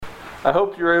I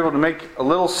hope you were able to make a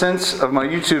little sense of my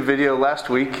YouTube video last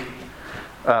week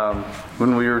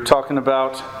when we were talking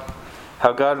about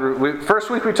how God...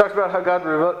 First week we talked about how God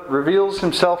reveals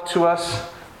Himself to us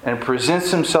and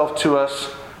presents Himself to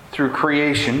us through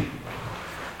creation.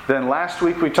 Then last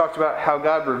week we talked about how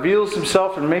God reveals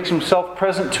Himself and makes Himself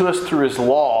present to us through His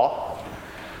law,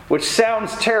 which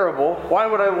sounds terrible. Why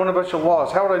would I want a bunch of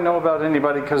laws? How would I know about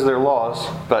anybody because they're laws?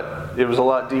 But it was a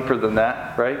lot deeper than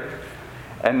that, right?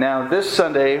 And now this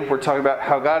Sunday, we're talking about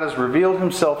how God has revealed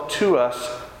Himself to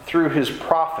us through His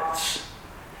prophets.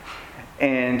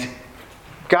 And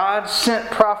God sent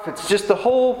prophets. Just the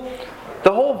whole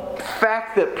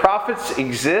fact that prophets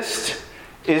exist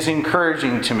is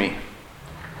encouraging to me.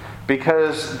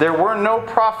 Because there were no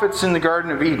prophets in the Garden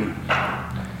of Eden.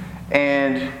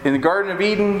 And in the Garden of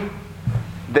Eden,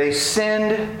 they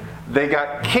sinned, they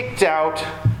got kicked out,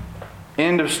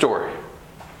 end of story.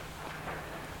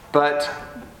 But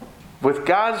with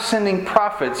God sending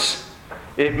prophets,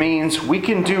 it means we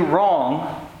can do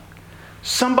wrong.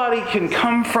 Somebody can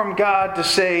come from God to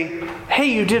say,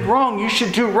 hey, you did wrong, you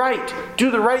should do right.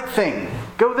 Do the right thing.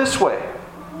 Go this way.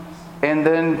 And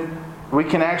then we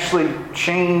can actually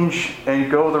change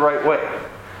and go the right way.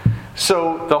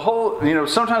 So the whole,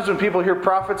 sometimes when people hear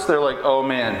prophets, they're like, oh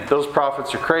man, those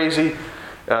prophets are crazy.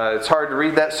 It's hard to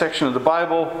read that section of the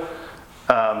Bible.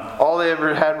 All they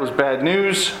ever had was bad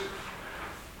news.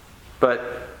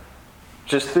 But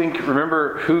just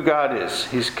remember who God is.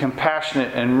 He's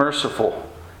compassionate and merciful,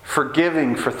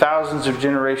 forgiving for thousands of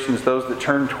generations those that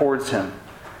turn towards Him.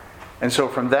 And so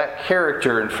from that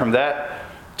character and from that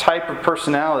type of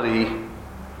personality,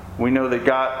 we know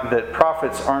that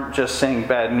prophets aren't just saying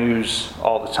bad news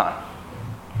all the time.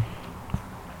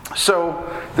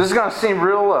 So this is going to seem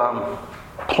real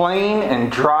plain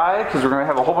and dry because we're going to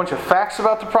have a whole bunch of facts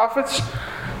about the prophets.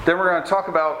 Then we're going to talk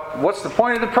about what's the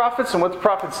point of the prophets and what the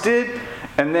prophets did.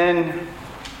 And then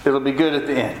it'll be good at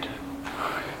the end.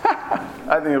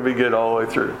 I think it'll be good all the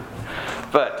way through.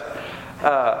 But,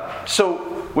 so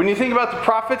when you think about the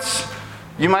prophets,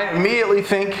 you might immediately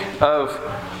think of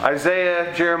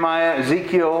Isaiah, Jeremiah,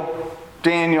 Ezekiel,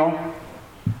 Daniel.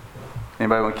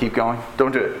 Anybody want to keep going?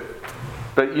 Don't do it.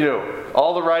 But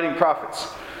all the writing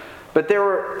prophets. But there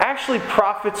were actually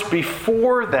prophets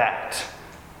before that.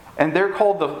 And they're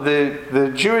called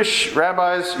the Jewish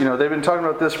rabbis, they've been talking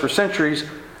about this for centuries.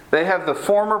 They have the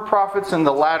former prophets and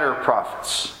the latter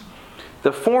prophets.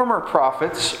 The former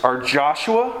prophets are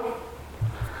Joshua,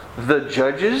 the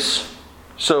judges.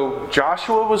 So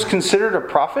Joshua was considered a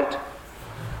prophet.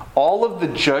 All of the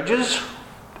judges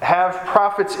have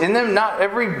prophets in them. Not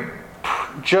every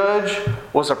judge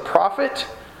was a prophet.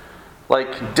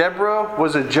 Like Deborah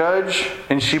was a judge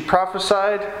and she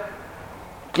prophesied.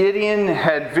 Gideon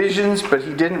had visions, but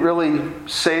he didn't really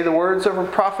say the words of a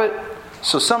prophet.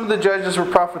 So some of the judges were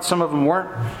prophets, some of them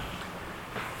weren't.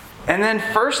 And then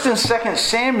 1st and 2nd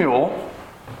Samuel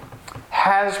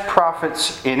has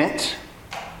prophets in it.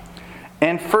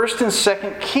 And 1st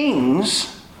and 2nd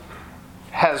Kings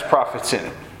has prophets in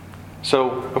it.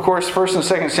 So, of course, 1st and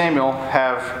 2nd Samuel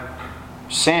have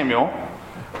Samuel,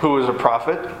 who is a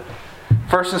prophet.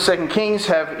 1st and 2nd Kings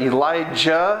have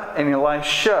Elijah and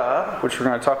Elisha, which we're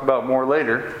going to talk about more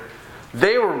later.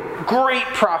 They were great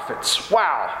prophets.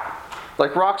 Wow.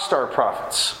 Like rock star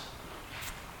prophets.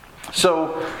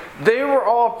 So, they were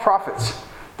all prophets.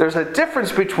 There's a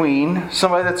difference between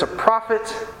somebody that's a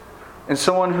prophet and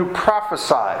someone who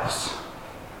prophesies.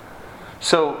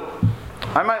 So,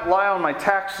 I might lie on my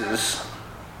taxes.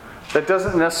 That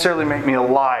doesn't necessarily make me a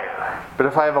liar. But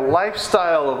if I have a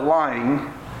lifestyle of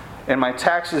lying, and my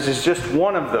taxes is just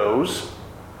one of those,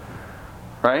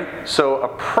 right? So a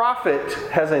prophet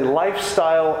has a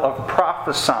lifestyle of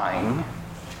prophesying,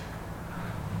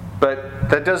 but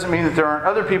that doesn't mean that there aren't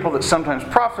other people that sometimes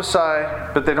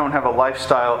prophesy, but they don't have a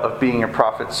lifestyle of being a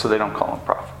prophet, so they don't call them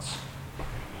prophets.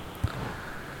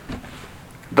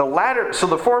 So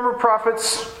the former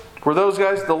prophets were those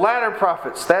guys. The latter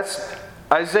prophets, that's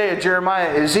Isaiah, Jeremiah,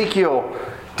 Ezekiel,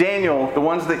 Daniel, the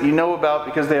ones that you know about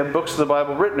because they have books of the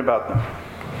Bible written about them.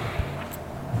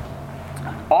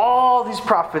 All these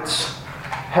prophets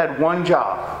had one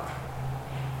job.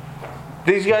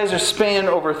 These guys are spanned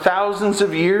over thousands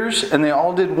of years, and they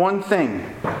all did one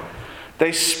thing.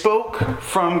 They spoke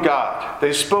from God.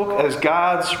 They spoke as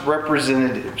God's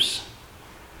representatives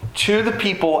to the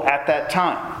people at that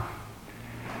time.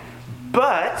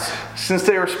 But, since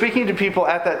they were speaking to people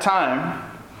at that time,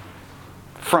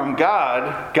 from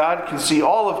God, God can see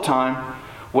all of time.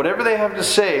 Whatever they have to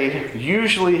say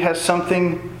usually has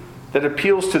something that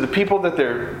appeals to the people that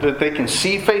they can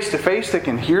see face to face, that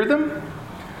can hear them.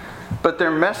 but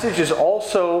their message is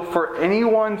also for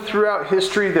anyone throughout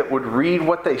history that would read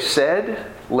what they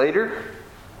said later.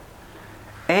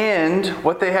 And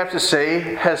what they have to say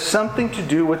has something to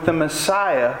do with the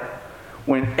Messiah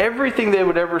when everything they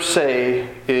would ever say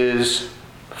is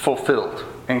fulfilled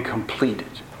and completed.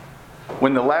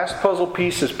 When the last puzzle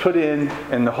piece is put in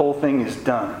and the whole thing is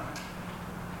done.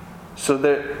 So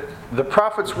that the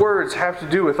prophet's words have to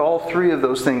do with all three of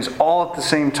those things all at the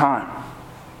same time.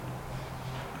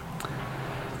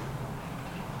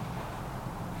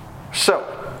 So,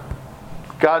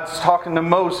 God's talking to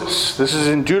Moses. This is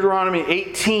in Deuteronomy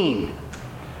 18.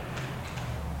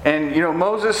 And,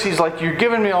 Moses, he's like, you're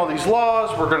giving me all these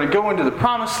laws. We're going to go into the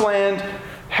promised land.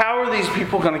 How are these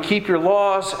people going to keep your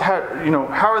laws? How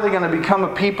are they going to become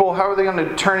a people? How are they going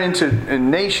to turn into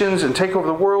nations and take over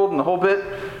the world and the whole bit?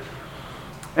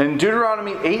 In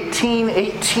Deuteronomy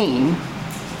 18:18,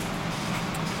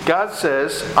 God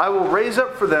says, I will raise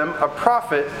up for them a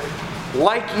prophet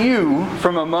like you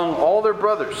from among all their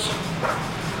brothers.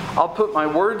 I'll put my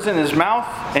words in his mouth,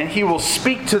 and he will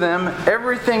speak to them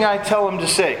everything I tell him to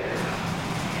say.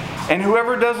 And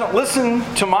whoever doesn't listen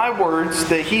to my words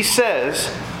that he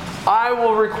says, I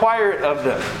will require it of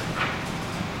them.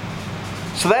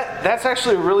 So that's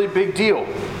actually a really big deal.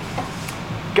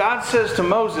 God says to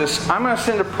Moses, I'm going to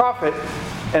send a prophet,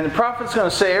 and the prophet's going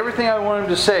to say everything I want him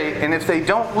to say, and if they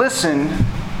don't listen,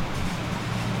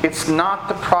 it's not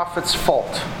the prophet's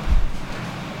fault.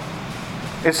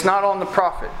 It's not on the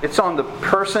prophet. It's on the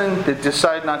person that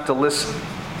decided not to listen.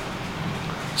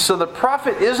 So the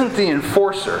prophet isn't the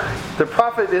enforcer. The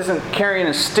prophet isn't carrying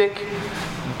a stick,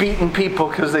 beating people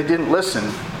because they didn't listen.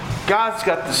 God's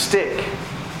got the stick.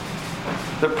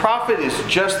 The prophet is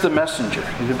just the messenger.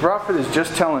 The prophet is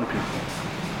just telling people.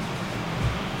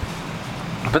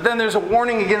 But then there's a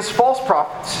warning against false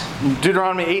prophets. In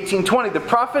Deuteronomy 18:20, the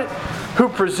prophet who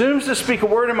presumes to speak a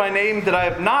word in my name that I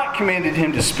have not commanded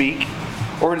him to speak,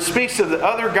 or speaks of the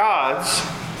other gods,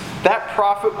 that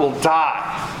prophet will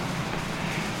die.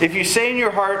 If you say in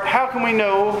your heart, how can we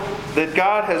know that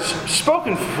God has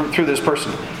spoken through this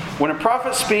person? When a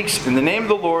prophet speaks in the name of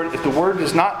the Lord, if the word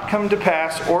does not come to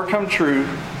pass or come true,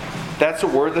 that's a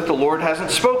word that the Lord hasn't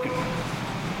spoken.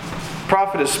 The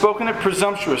prophet has spoken it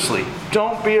presumptuously.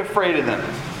 Don't be afraid of them.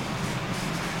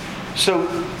 So,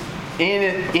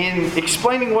 in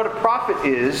explaining what a prophet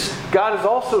is, God is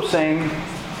also saying,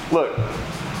 look,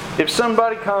 if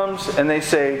somebody comes and they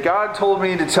say, God told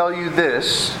me to tell you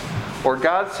this, or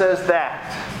God says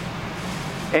that,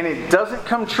 and it doesn't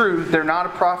come true, they're not a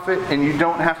prophet, and you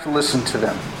don't have to listen to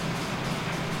them.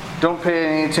 Don't pay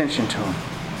any attention to them.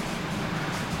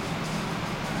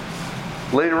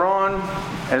 Later on,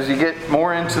 as you get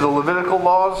more into the Levitical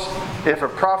laws, if a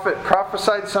prophet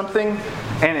prophesied something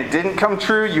and it didn't come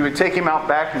true, you would take him out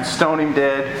back and stone him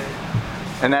dead,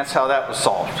 and that's how that was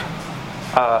solved.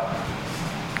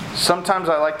 Sometimes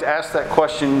I like to ask that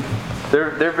question.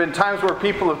 There have been times where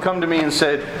people have come to me and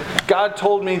said, God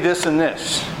told me this and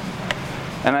this.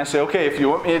 And I say, okay, if you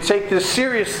want me to take this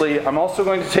seriously, I'm also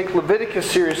going to take Leviticus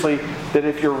seriously, that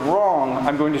if you're wrong,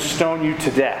 I'm going to stone you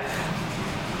to death.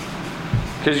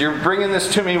 Because you're bringing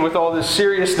this to me with all this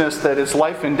seriousness that it's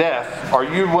life and death. Are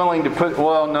you willing to put,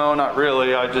 well, no, not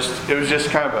really. It was just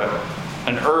kind of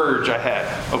an urge I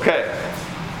had. Okay,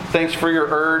 thanks for your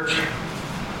urge.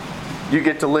 You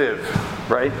get to live,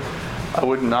 right? I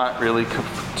would not really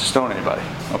stone anybody.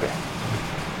 Okay.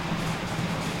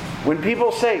 When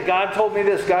people say, God told me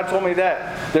this, God told me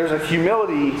that, there's a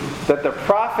humility that the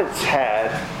prophets had,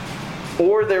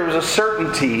 or there was a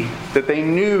certainty that they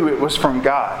knew it was from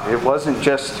God. It wasn't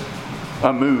just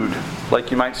a mood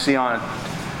like you might see on a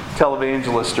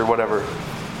televangelist or whatever.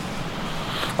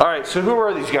 All right, so who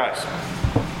are these guys?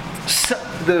 So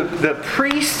the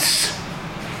priests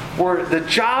were, the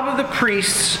job of the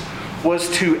priests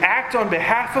was to act on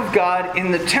behalf of God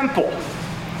in the temple.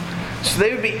 So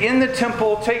they would be in the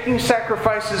temple taking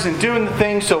sacrifices and doing the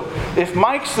things. So if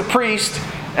Mike's the priest,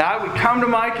 and I would come to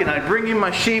Mike and I'd bring him my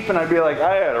sheep and I'd be like,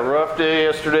 I had a rough day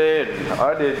yesterday and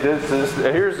I did this.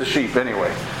 Here's the sheep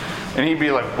anyway. And he'd be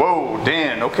like, whoa,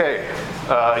 Dan, okay.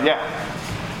 Yeah.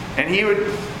 And he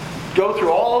would go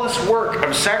through all this work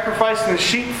of sacrificing the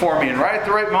sheep for me, and right at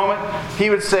the right moment, he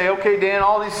would say, okay, Dan,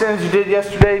 all these sins you did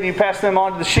yesterday, do you pass them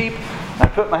on to the sheep? I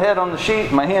put my head on the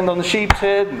sheep, my hand on the sheep's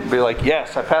head, and be like,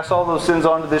 yes, I pass all those sins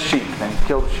on to this sheep. And he'd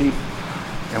kill the sheep,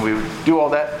 and we would do all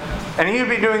that. And he would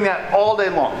be doing that all day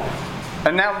long.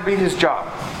 And that would be his job.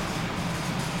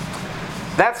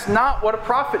 That's not what a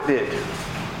prophet did.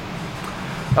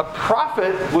 A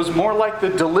prophet was more like the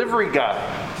delivery guy.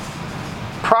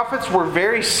 Prophets were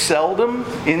very seldom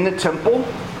in the temple.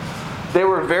 they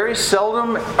were very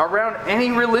seldom around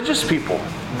any religious people.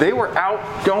 They were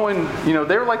out going,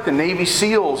 they were like the Navy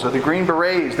SEALs or the Green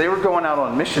Berets. They were going out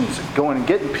on missions and going and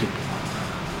getting people.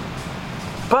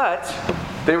 But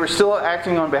they were still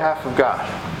acting on behalf of God.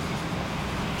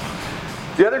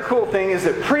 The other cool thing is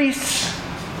that priests,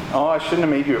 I shouldn't have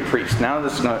made you a priest. Now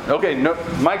this is not, okay, no,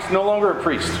 Mike's no longer a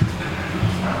priest.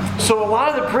 So a lot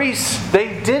of the priests,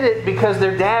 they did it because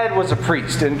their dad was a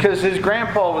priest and because his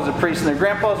grandpa was a priest and their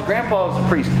grandpa's grandpa was a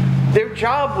priest. Their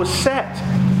job was set.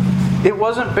 It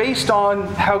wasn't based on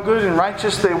how good and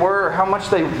righteous they were or how much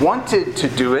they wanted to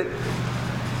do it.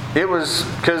 It was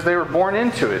because they were born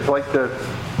into it, like the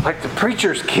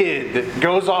preacher's kid that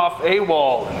goes off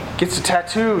AWOL and gets a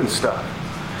tattoo and stuff.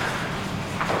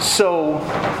 So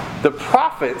the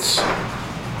prophets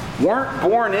weren't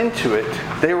born into it,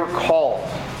 they were called.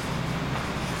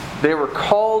 They were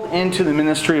called into the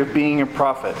ministry of being a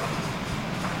prophet.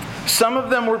 Some of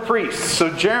them were priests.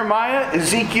 So Jeremiah,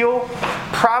 Ezekiel,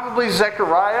 probably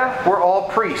Zechariah were all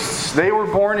priests. They were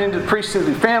born into the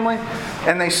priestly family,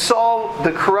 and they saw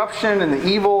the corruption and the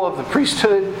evil of the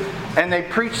priesthood, and they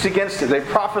preached against it. They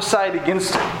prophesied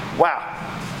against it. Wow.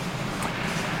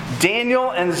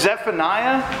 Daniel and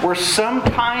Zephaniah were some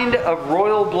kind of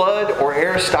royal blood or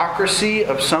aristocracy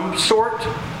of some sort,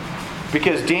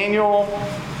 because Daniel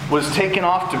was taken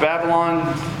off to Babylon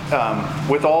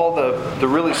with all the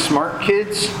really smart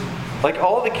kids. Like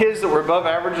all the kids that were above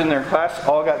average in their class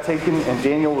all got taken, and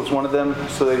Daniel was one of them,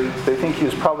 so they think he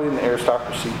was probably in the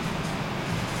aristocracy.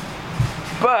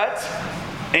 But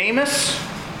Amos,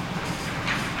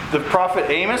 the prophet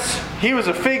Amos, he was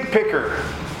a fig picker.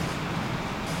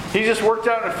 He just worked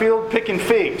out in a field picking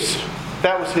figs.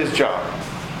 That was his job.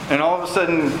 And all of a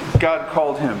sudden, God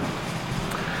called him.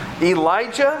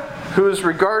 Elijah, who is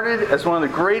regarded as one of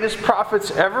the greatest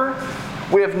prophets ever,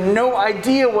 we have no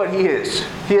idea what he is.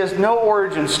 He has no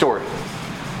origin story.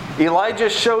 Elijah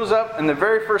shows up, and the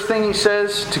very first thing he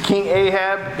says to King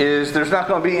Ahab is, there's not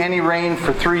going to be any rain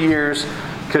for 3 years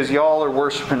because y'all are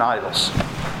worshiping idols.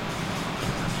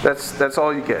 That's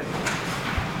all you get.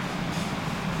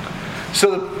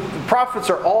 So the prophets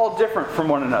are all different from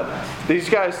one another. These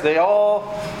guys, they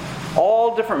all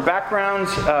different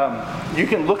backgrounds. You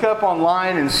can look up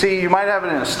online and see, you might have it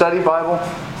in a study Bible,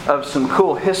 of some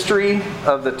cool history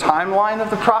of the timeline of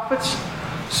the prophets.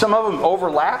 Some of them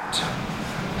overlapped.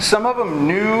 Some of them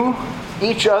knew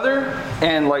each other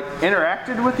and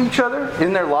interacted with each other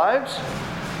in their lives.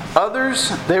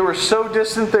 Others, they were so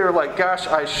distant, they were like, gosh,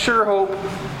 I sure hope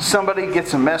somebody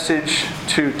gets a message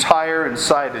to Tyre and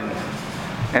Sidon.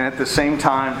 And at the same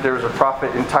time, there was a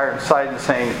prophet in Tyre and Sidon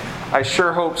saying, I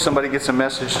sure hope somebody gets a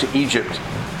message to Egypt.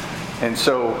 And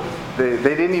so they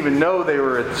didn't even know they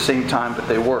were at the same time, but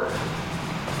they were.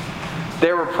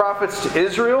 There were prophets to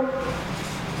Israel,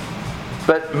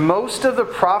 but most of the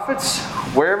prophets,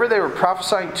 wherever they were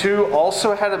prophesying to,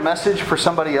 also had a message for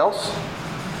somebody else.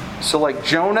 So like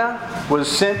Jonah was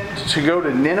sent to go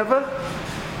to Nineveh,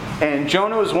 and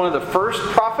Jonah was one of the first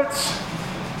prophets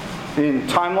in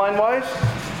timeline-wise,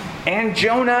 and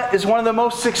Jonah is one of the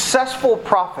most successful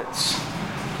prophets.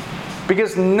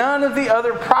 Because none of the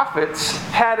other prophets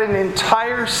had an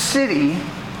entire city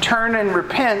turn and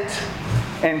repent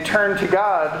and turn to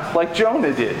God like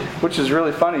Jonah did, which is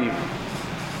really funny.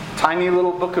 Tiny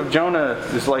little book of Jonah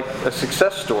is like a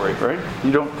success story, right?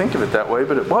 You don't think of it that way,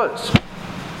 but it was.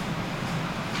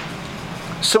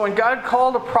 So when God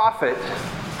called a prophet,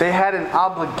 they had an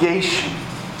obligation.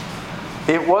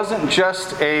 It wasn't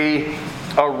just a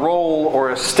role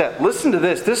or a step. Listen to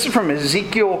this. This is from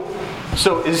Ezekiel.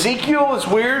 So Ezekiel is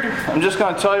weird. I'm just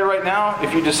going to tell you right now,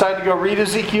 if you decide to go read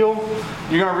Ezekiel,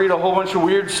 you're going to read a whole bunch of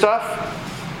weird stuff.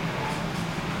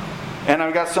 And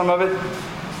I've got some of it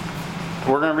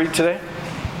we're going to read today.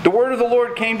 The word of the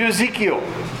Lord came to Ezekiel.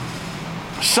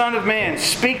 Son of man,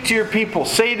 speak to your people.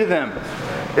 Say to them,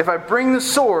 if I bring the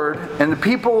sword and the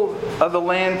people of the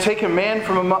land take a man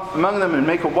from among them and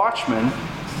make a watchman.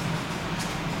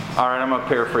 Alright, I'm going to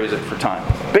paraphrase it for time.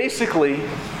 Basically,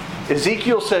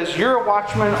 Ezekiel says, you're a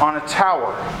watchman on a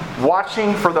tower,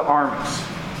 watching for the armies.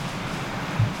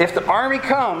 If the army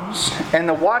comes and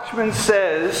the watchman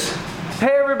says,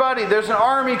 hey everybody, there's an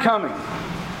army coming,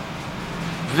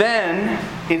 then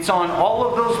it's on all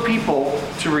of those people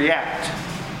to react.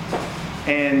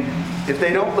 And if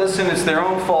they don't listen, it's their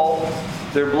own fault.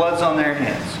 Their blood's on their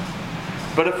hands.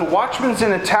 But if a watchman's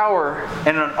in a tower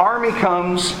and an army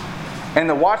comes and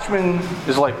the watchman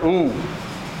is like, ooh,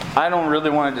 I don't really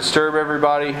want to disturb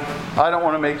everybody. I don't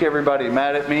want to make everybody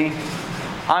mad at me.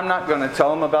 I'm not going to tell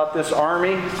them about this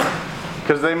army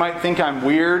because they might think I'm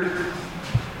weird.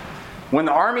 When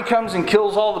the army comes and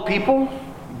kills all the people,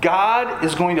 God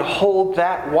is going to hold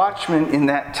that watchman in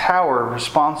that tower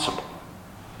responsible.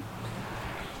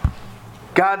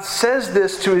 God says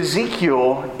this to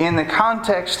Ezekiel in the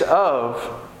context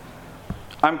of,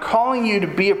 I'm calling you to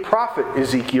be a prophet,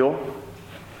 Ezekiel,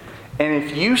 and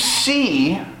if you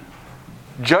see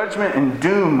judgment and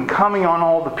doom coming on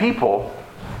all the people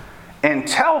and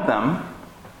tell them,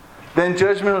 then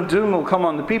judgment and doom will come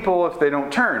on the people if they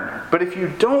don't turn. But if you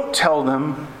don't tell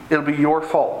them, it'll be your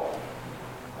fault.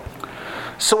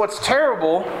 So what's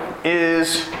terrible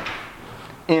is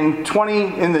in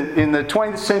the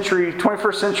 20th century,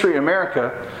 21st century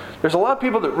America, there's a lot of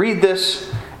people that read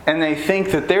this and they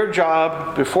think that their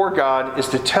job before God is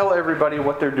to tell everybody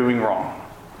what they're doing wrong.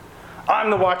 I'm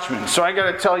the watchman, so I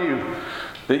got to tell you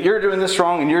that you're doing this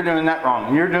wrong and you're doing that wrong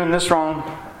and you're doing this wrong.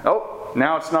 Oh,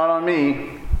 now it's not on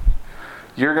me.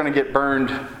 You're going to get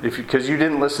burned because you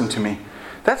didn't listen to me.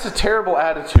 That's a terrible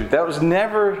attitude. That was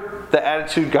never the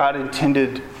attitude God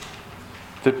intended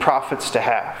the prophets to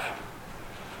have.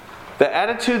 The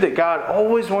attitude that God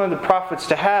always wanted the prophets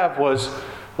to have was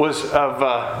of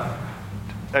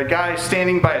a guy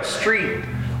standing by a street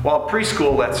while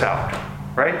preschool lets out.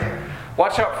 Right?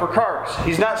 Watch out for cars.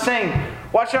 He's not saying,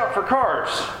 watch out for cars.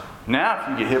 Now, if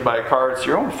you get hit by a car, it's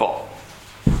your own fault.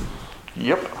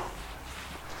 Yep.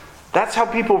 That's how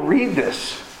people read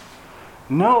this.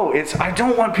 No, it's, I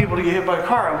don't want people to get hit by a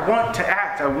car. I want to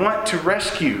act. I want to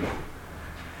rescue.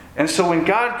 And so when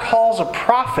God calls a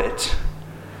prophet,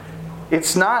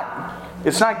 it's not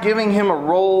giving him a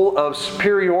role of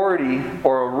superiority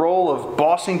or a role of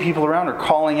bossing people around or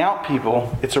calling out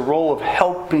people. It's a role of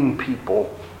helping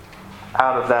people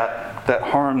out of that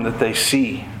harm that they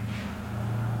see.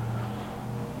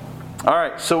 All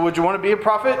right, so would you want to be a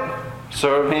prophet?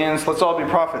 Show of hands, let's all be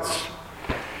prophets.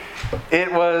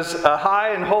 It was a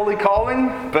high and holy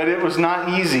calling, but it was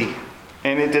not easy,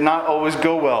 and it did not always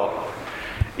go well.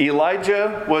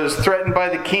 Elijah was threatened by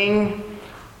the king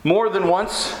more than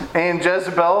once, and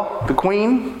Jezebel, the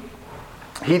queen.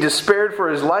 He despaired for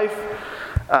his life.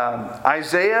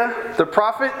 Isaiah, the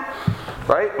prophet,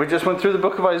 right? We just went through the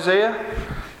book of Isaiah.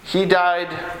 He died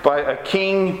by a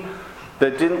king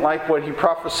that didn't like what he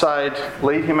prophesied,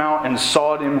 laid him out, and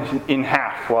sawed him in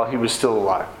half while he was still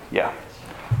alive. Yeah.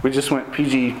 We just went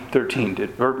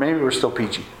PG-13, or maybe we're still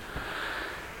PG.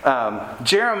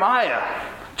 Jeremiah.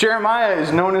 Jeremiah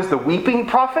is known as the weeping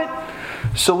prophet.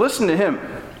 So listen to him.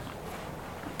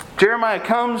 Jeremiah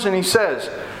comes and he says,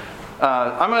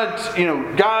 God's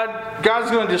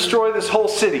going to destroy this whole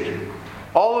city,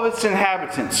 all of its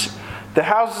inhabitants, the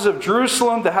houses of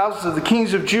Jerusalem, the houses of the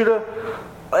kings of Judah,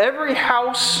 every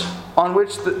house on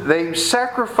which they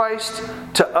sacrificed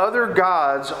to other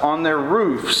gods on their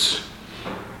roofs,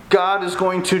 God is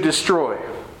going to destroy.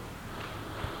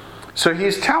 So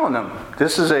he's telling them,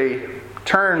 this is a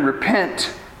turn,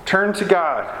 repent, turn to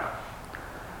God.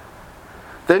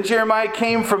 Then Jeremiah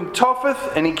came from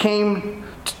Topheth, and he came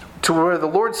to where the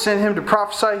Lord sent him to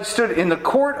prophesy. He stood in the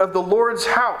court of the Lord's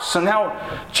house. So now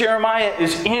Jeremiah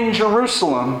is in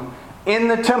Jerusalem, in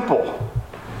the temple,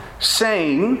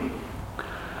 saying,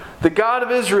 the God of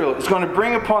Israel is going to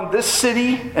bring upon this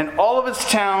city and all of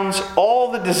its towns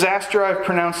all the disaster I've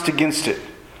pronounced against it,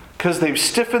 because they've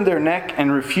stiffened their neck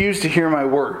and refused to hear my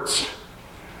words.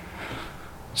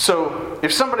 So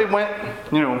if somebody went,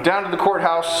 down to the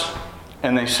courthouse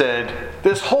and they said,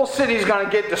 this whole city is going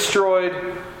to get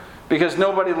destroyed because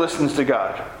nobody listens to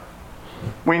God,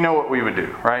 we know what we would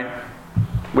do, right?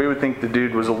 We would think the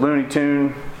dude was a Looney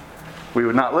Tune. We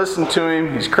would not listen to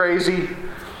him. He's crazy.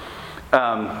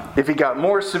 If he got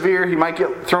more severe, he might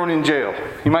get thrown in jail.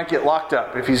 He might get locked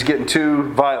up if he's getting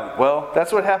too violent. Well,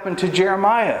 that's what happened to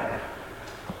Jeremiah.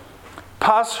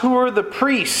 Pashur the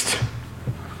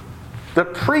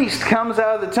priest comes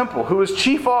out of the temple, who was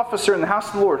chief officer in the house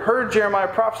of the Lord, heard Jeremiah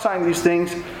prophesying these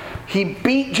things. He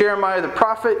beat Jeremiah the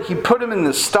prophet. He put him in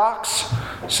the stocks.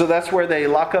 So that's where they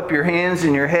lock up your hands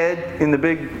and your head in the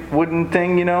big wooden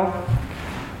thing,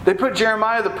 They put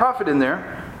Jeremiah the prophet in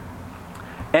there.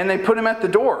 And they put him at the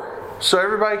door so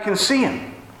everybody can see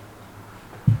him.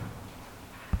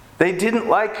 They didn't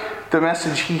like the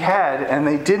message he had, and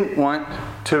they didn't want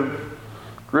to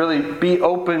really be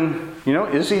open.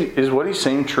 Is what he's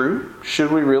saying true?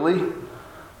 Should we really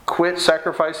quit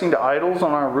sacrificing to idols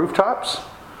on our rooftops?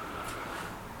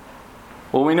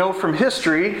 Well, we know from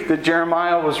history that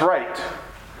Jeremiah was right.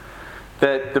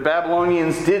 That the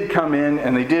Babylonians did come in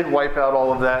and they did wipe out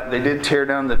all of that. They did tear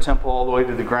down the temple all the way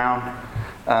to the ground.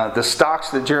 The stocks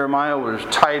that Jeremiah was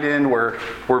tied in were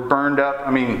burned up.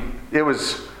 I mean, it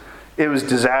was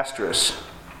disastrous.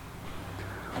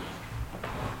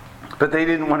 But they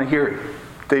didn't want to hear it.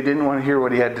 They didn't want to hear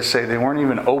what he had to say. They weren't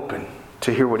even open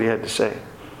to hear what he had to say.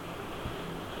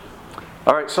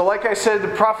 All right, so like I said, the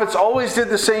prophets always did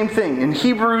the same thing. In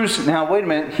Hebrews, now wait a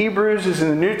minute, Hebrews is in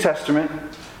the New Testament,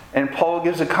 and Paul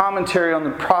gives a commentary on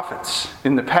the prophets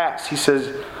in the past. He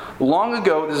says, long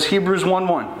ago, this is Hebrews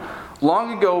 1:1,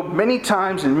 long ago, many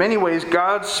times, in many ways,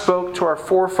 God spoke to our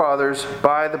forefathers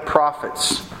by the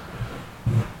prophets.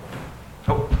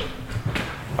 Oh.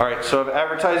 All right, so I've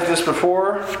advertised this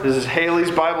before. This is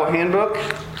Haley's Bible Handbook,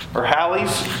 or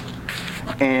Hallie's,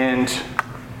 and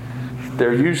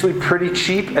they're usually pretty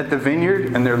cheap at the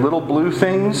Vineyard, and they're little blue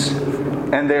things,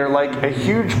 and they're like a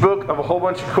huge book of a whole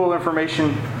bunch of cool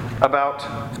information about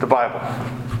the Bible.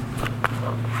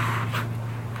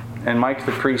 And Mike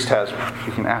the priest has one.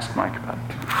 You can ask Mike about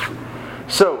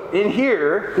it. So in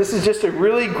here, this is just a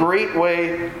really great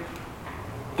way.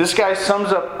 This guy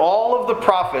sums up all of the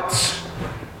prophets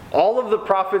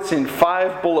in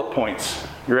 5 bullet points.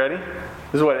 You ready?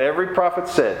 This is what every prophet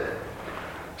said.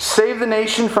 Save the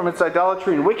nation from its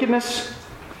idolatry and wickedness.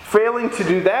 Failing to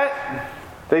do that,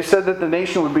 they said that the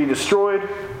nation would be destroyed.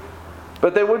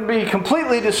 But they wouldn't be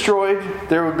completely destroyed.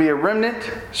 There would be a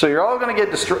remnant. So you're all going to get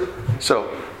destroyed.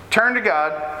 So turn to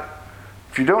God.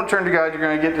 If you don't turn to God, you're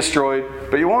going to get destroyed.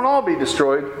 But you won't all be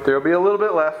destroyed. There will be a little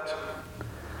bit left.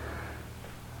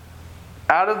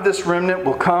 Out of this remnant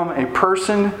will come a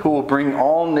person who will bring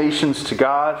all nations to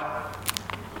God.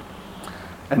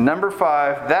 And number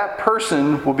 5, that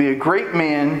person will be a great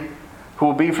man who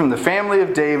will be from the family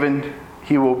of David.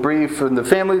 He will be from the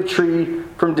family tree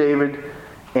from David.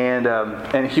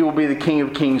 And he will be the King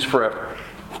of Kings forever.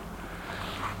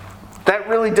 That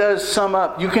really does sum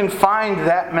up. You can find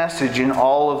that message in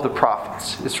all of the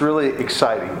prophets. It's really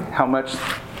exciting how much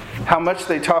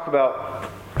they talk about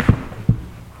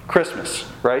Christmas,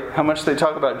 right? How much they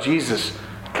talk about Jesus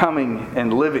coming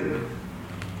and living.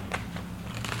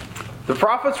 The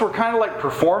prophets were kind of like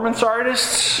performance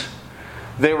artists.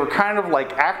 They were kind of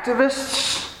like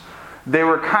activists. They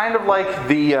were kind of like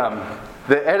the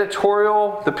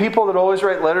editorial, the people that always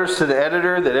write letters to the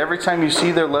editor, that every time you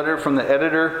see their letter from the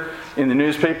editor in the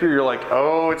newspaper, you're like,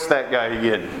 oh, it's that guy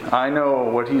again. I know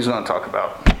what he's going to talk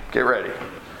about. Get ready.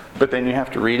 But then you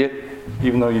have to read it,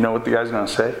 even though you know what the guy's going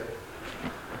to say.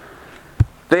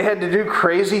 They had to do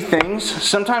crazy things.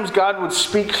 Sometimes God would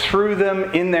speak through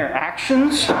them in their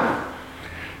actions.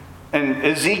 And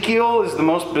Ezekiel is the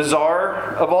most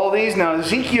bizarre of all these. Now,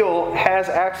 Ezekiel has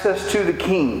access to the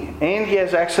king, and he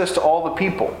has access to all the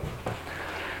people.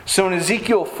 So in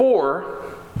Ezekiel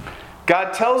 4,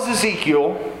 God tells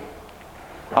Ezekiel,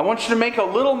 I want you to make a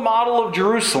little model of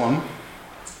Jerusalem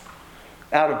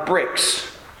out of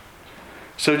bricks.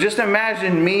 So just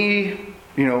imagine me,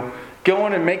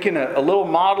 going and making a little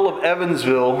model of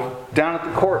Evansville down at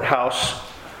the courthouse.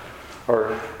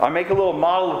 Or I make a little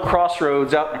model of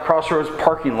Crossroads out in the Crossroads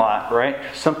parking lot, right?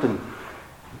 Something.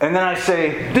 And then I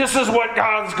say, this is what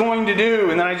God's going to do.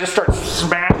 And then I just start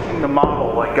smashing the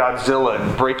model like Godzilla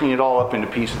and breaking it all up into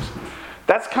pieces.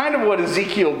 That's kind of what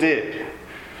Ezekiel did.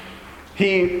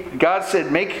 God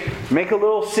said, make a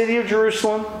little city of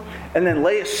Jerusalem and then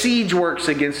lay a siege works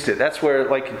against it. That's where,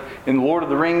 like in Lord of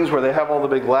the Rings, where they have all the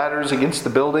big ladders against the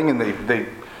building and they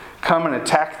come and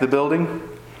attack the building.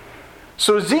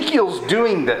 So Ezekiel's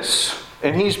doing this,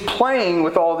 and he's playing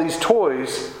with all these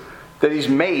toys that he's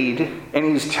made, and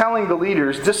he's telling the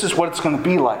leaders, this is what it's going to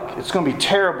be like. It's going to be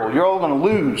terrible. You're all going to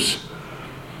lose.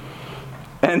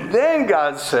 And then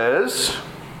God says,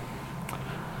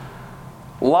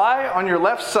 lie on your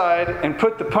left side and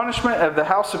put the punishment of the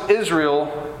house of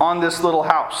Israel on this little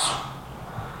house.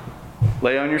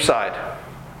 Lay on your side.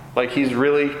 Like he's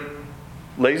really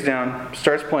lays down,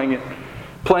 starts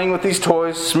playing with these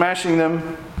toys, smashing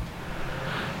them.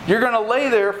 You're going to lay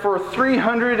there for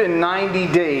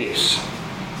 390 days.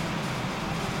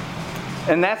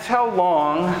 And that's how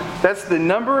long, that's the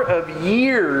number of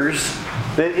years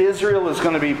that Israel is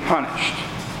going to be punished.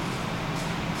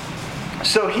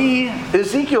 So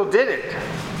Ezekiel did it.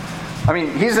 I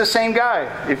mean, he's the same guy.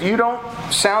 If you don't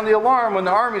sound the alarm when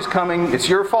the army's coming, it's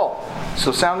your fault.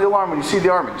 So sound the alarm when you see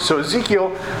the army. So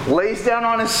Ezekiel lays down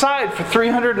on his side for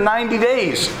 390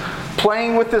 days,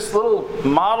 playing with this little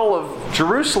model of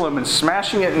Jerusalem and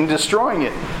smashing it and destroying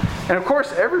it. And of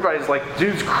course, everybody's like,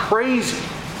 dude's crazy.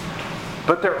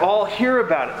 But they're all hear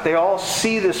about it. They all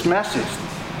see this message.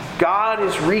 God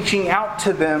is reaching out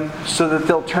to them so that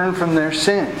they'll turn from their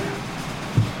sin.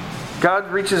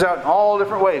 God reaches out in all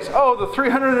different ways. Oh, the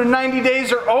 390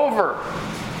 days are over.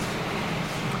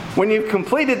 When you've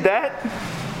completed that,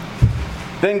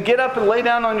 then get up and lay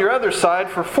down on your other side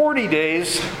for 40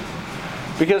 days,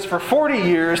 because for 40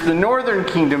 years, the northern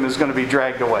kingdom is going to be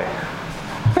dragged away.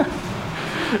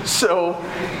 So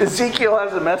Ezekiel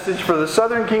has a message for the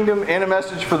southern kingdom and a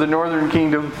message for the northern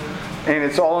kingdom. And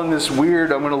it's all in this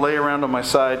weird, I'm going to lay around on my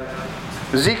side.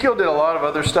 Ezekiel did a lot of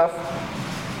other stuff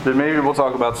that maybe we'll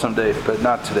talk about someday, but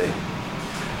not today.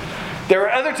 There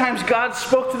are other times God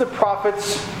spoke to the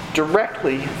prophets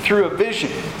directly through a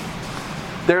vision.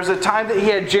 There's a time that he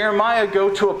had Jeremiah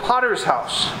go to a potter's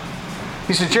house.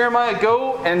 He said, Jeremiah,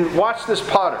 go and watch this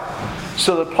potter.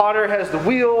 So the potter has the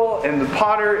wheel, and the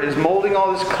potter is molding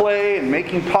all this clay and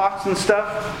making pots and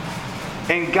stuff.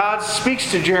 And God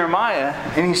speaks to Jeremiah,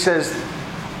 and he says,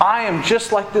 I am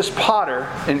just like this potter,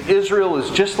 and Israel is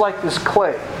just like this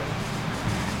clay.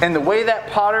 And the way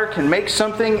that potter can make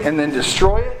something and then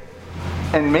destroy it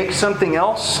and make something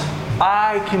else,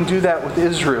 I can do that with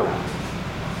Israel.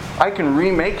 I can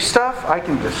remake stuff, I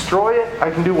can destroy it,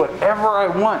 I can do whatever I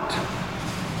want.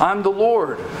 I'm the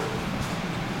Lord.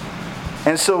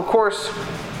 And so, of course,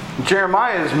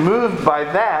 Jeremiah is moved by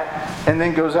that and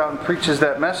then goes out and preaches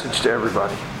that message to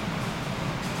everybody.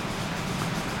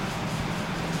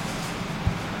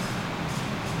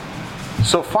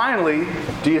 So finally,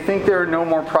 do you think there are no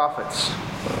more prophets?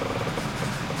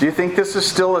 Do you think this is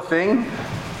still a thing?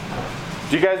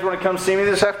 Do you guys want to come see me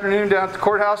this afternoon down at the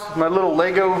courthouse with my little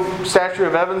Lego statue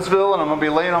of Evansville, and I'm going to be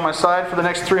laying on my side for the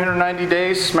next 390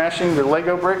 days smashing the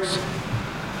Lego bricks?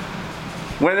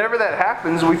 Whenever that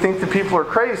happens, we think the people are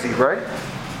crazy, right?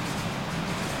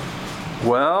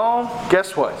 Well,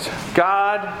 guess what?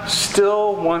 God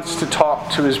still wants to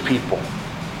talk to His people.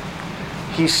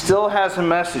 He still has a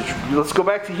message. Let's go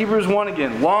back to Hebrews 1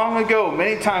 again. Long ago,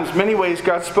 many times, many ways,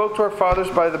 God spoke to our fathers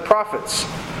by the prophets.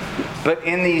 But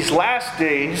in these last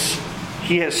days,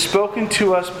 He has spoken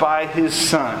to us by His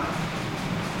Son,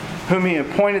 whom He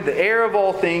appointed the heir of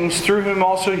all things, through whom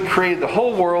also He created the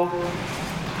whole world.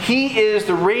 He is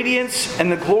the radiance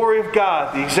and the glory of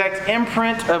God, the exact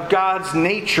imprint of God's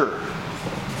nature.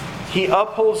 He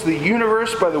upholds the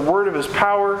universe by the word of His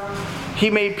power. He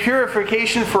made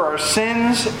purification for our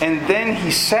sins, and then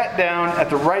He sat down at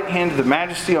the right hand of the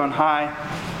Majesty on high.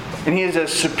 And He is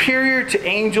as superior to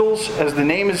angels as the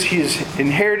name as He has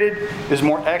inherited is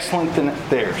more excellent than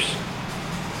theirs.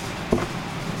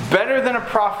 Better than a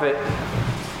prophet,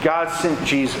 God sent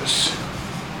Jesus.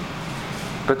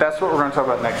 But that's what we're going to talk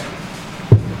about next week.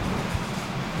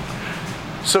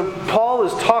 So Paul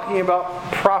is talking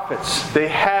about prophets. They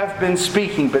have been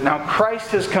speaking, but now Christ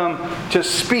has come to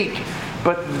speak.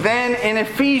 But then in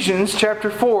Ephesians chapter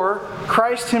 4,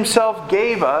 Christ Himself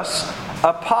gave us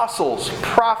apostles,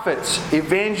 prophets,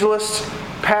 evangelists,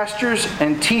 pastors,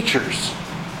 and teachers.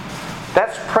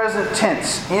 That's present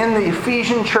tense. In the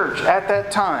Ephesian church at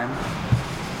that time,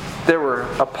 there were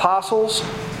apostles,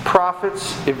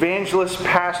 prophets, evangelists,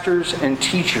 pastors, and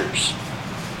teachers.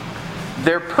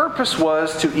 Their purpose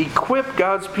was to equip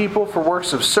God's people for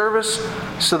works of service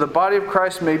so the body of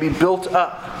Christ may be built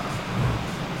up.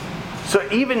 So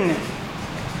even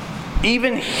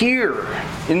here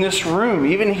in this room,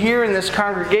 even here in this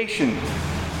congregation,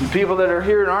 the people that are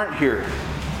here and aren't here,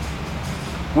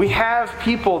 we have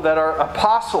people that are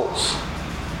apostles,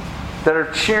 that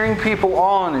are cheering people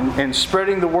on and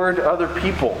spreading the word to other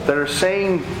people, that are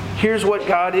saying, here's what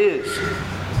God is.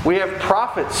 We have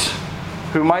prophets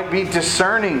who might be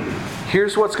discerning,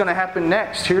 here's what's going to happen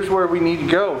next, here's where we need to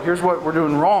go, here's what we're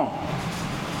doing wrong.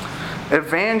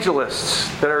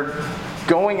 Evangelists that are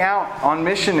going out on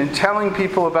mission and telling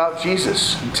people about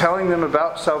Jesus, and telling them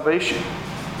about salvation.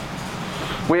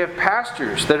 We have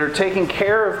pastors that are taking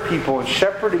care of people and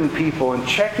shepherding people and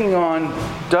checking on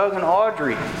Doug and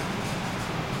Audrey.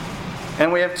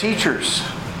 And we have teachers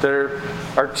that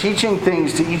are teaching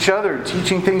things to each other,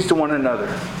 teaching things to one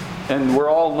another. And we're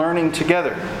all learning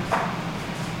together.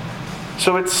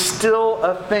 So it's still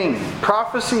a thing.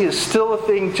 Prophecy is still a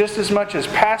thing just as much as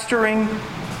pastoring,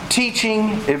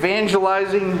 teaching,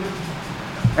 evangelizing,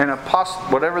 and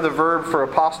whatever the verb for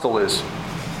apostle is.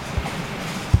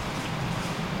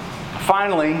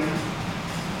 Finally,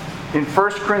 in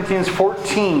 1 Corinthians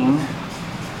 14,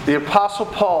 the Apostle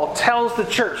Paul tells the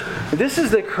church, this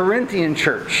is the Corinthian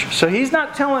church. So he's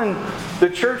not telling the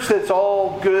church that's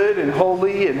all good and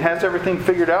holy and has everything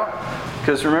figured out.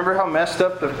 Because remember how messed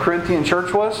up the Corinthian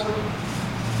church was?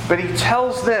 But he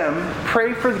tells them,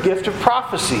 pray for the gift of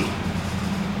prophecy.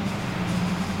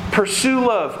 Pursue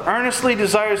love. Earnestly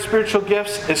desire spiritual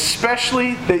gifts,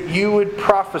 especially that you would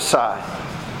prophesy.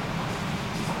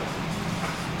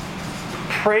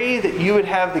 Pray that you would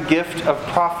have the gift of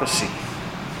prophecy.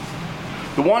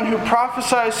 The one who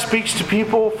prophesies speaks to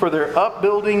people for their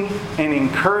upbuilding and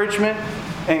encouragement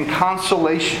and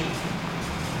consolation.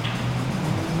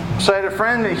 So I had a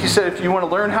friend that he said, if you want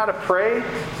to learn how to pray,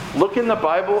 look in the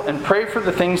Bible and pray for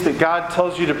the things that God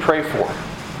tells you to pray for.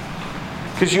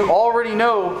 Because you already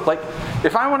know, like,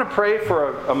 if I want to pray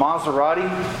for a Maserati,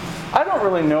 I don't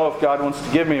really know if God wants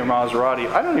to give me a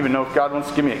Maserati. I don't even know if God wants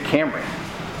to give me a Camry.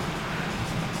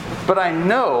 But I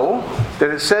know that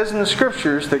it says in the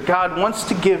Scriptures that God wants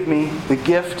to give me the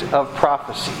gift of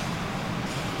prophecy.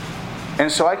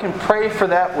 And so I can pray for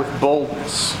that with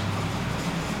boldness.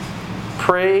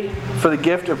 Pray for the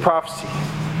gift of prophecy.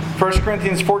 1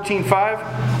 Corinthians 14:5,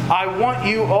 I want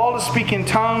you all to speak in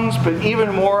tongues, but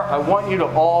even more, I want you to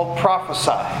all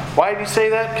prophesy. Why did he say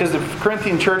that? Because the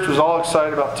Corinthian church was all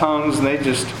excited about tongues, and they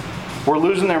just were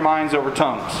losing their minds over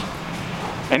tongues.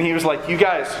 And he was like, you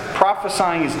guys,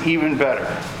 prophesying is even better.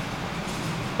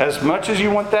 As much as you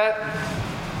want that,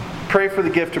 pray for the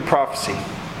gift of prophecy.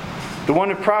 The one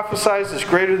who prophesies is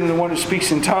greater than the one who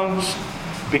speaks in tongues,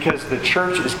 because the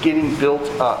church is getting built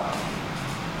up.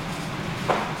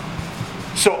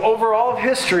 So over all of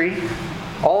history,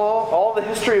 all the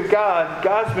history of God,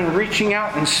 God's been reaching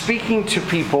out and speaking to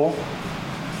people.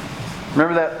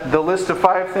 Remember the list of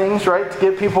 5 things, right? To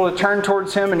get people to turn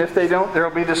towards Him, and if they don't, there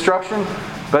will be destruction.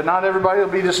 But not everybody will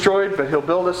be destroyed, but He'll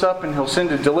build us up and He'll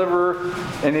send a deliverer,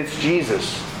 and it's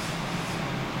Jesus.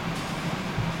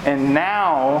 And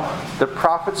now the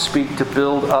prophets speak to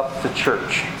build up the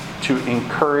church, to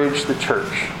encourage the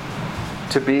church,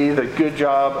 to be the good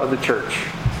job of the church.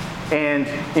 And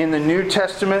in the New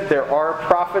Testament, there are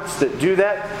prophets that do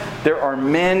that. There are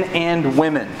men and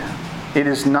women. It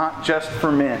is not just for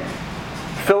men.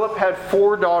 Philip had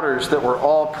 4 daughters that were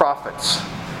all prophets.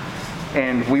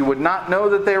 And we would not know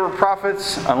that they were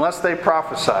prophets unless they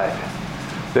prophesied.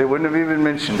 They wouldn't have even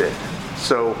mentioned it.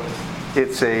 So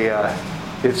it's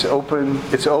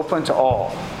open to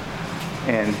all.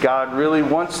 And God really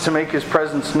wants to make His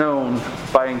presence known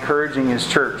by encouraging His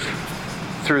church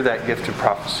through that gift of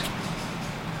prophecy.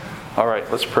 All right,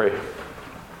 let's pray.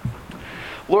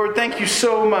 Lord, thank you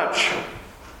so much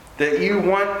that you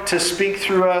want to speak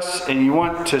through us and you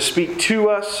want to speak to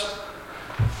us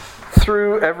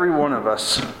through every one of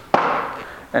us.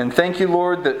 And thank you,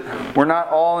 Lord, that we're not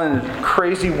all in a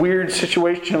crazy, weird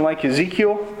situation like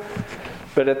Ezekiel,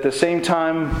 but at the same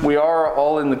time, we are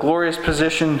all in the glorious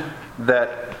position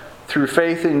that through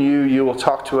faith in you, you will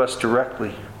talk to us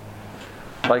directly,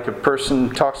 like a person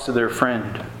talks to their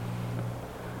friend.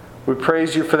 We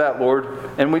praise you for that, Lord.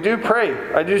 And we do pray.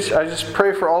 I just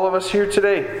pray for all of us here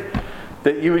today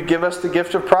that you would give us the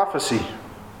gift of prophecy.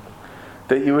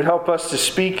 That you would help us to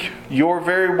speak your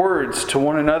very words to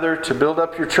one another to build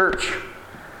up your church.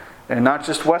 And not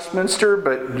just Westminster,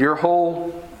 but your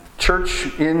whole church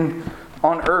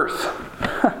on earth.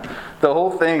 The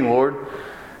whole thing, Lord.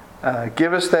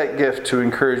 Give us that gift to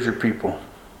encourage your people.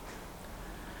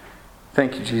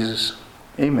 Thank you, Jesus.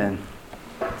 Amen.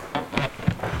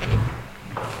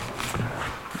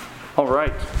 All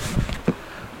right.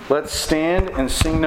 Let's stand and sing.